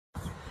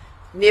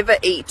Never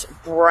eat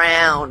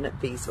brown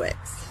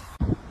beeswax.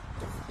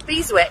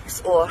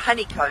 Beeswax or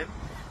honeycomb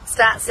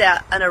starts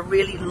out in a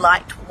really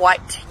light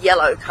white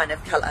yellow kind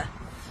of colour.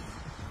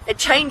 It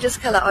changes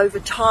colour over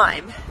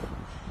time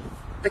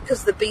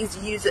because the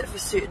bees use it for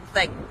certain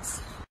things.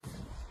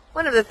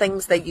 One of the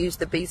things they use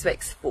the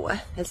beeswax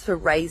for is for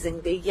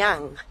raising their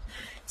young.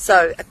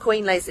 So a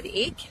queen lays an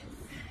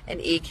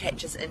egg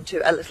hatches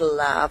into a little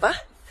larva,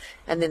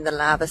 and then the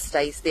larva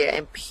stays there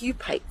and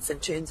pupates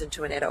and turns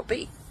into an adult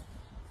bee.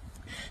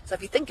 So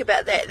if you think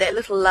about that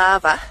little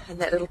larva and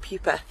that little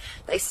pupa,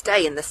 they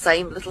stay in the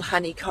same little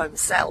honeycomb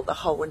cell the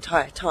whole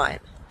entire time.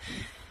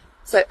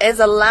 So as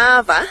a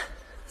larva,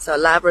 so a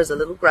larva is a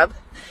little grub,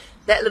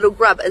 that little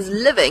grub is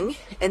living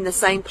in the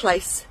same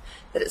place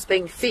that it's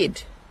being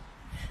fed.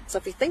 So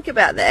if you think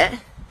about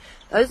that,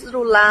 those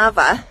little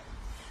larvae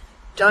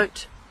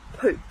don't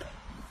poop.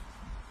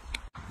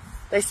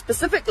 They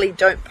specifically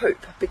don't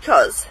poop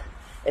because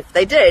if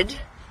they did,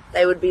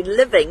 they would be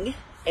living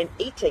and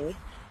eating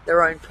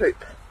their own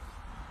poop.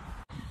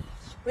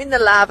 When the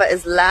larva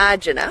is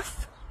large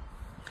enough,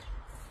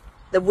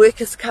 the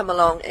workers come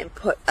along and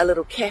put a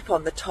little cap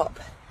on the top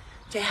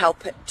to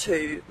help it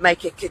to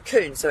make a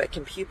cocoon so it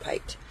can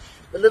pupate.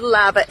 The little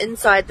larva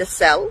inside the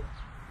cell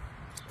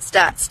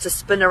starts to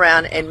spin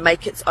around and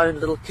make its own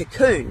little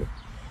cocoon.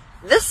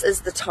 This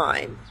is the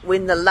time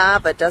when the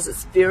larva does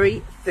its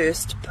very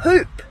first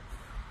poop.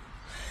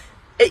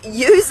 It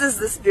uses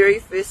this very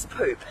first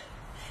poop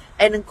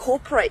and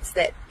incorporates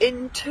that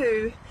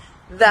into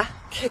the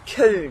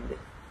cocoon.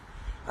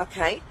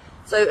 Okay,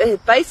 so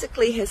it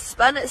basically has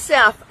spun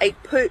itself a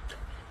poop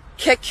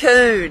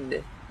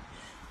cocoon.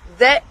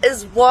 That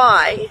is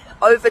why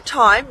over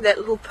time that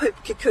little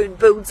poop cocoon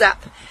builds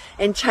up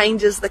and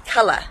changes the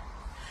colour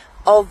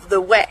of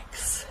the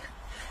wax.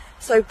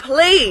 So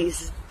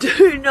please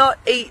do not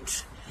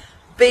eat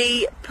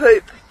bee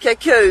poop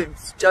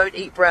cocoons. Don't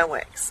eat brown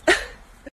wax.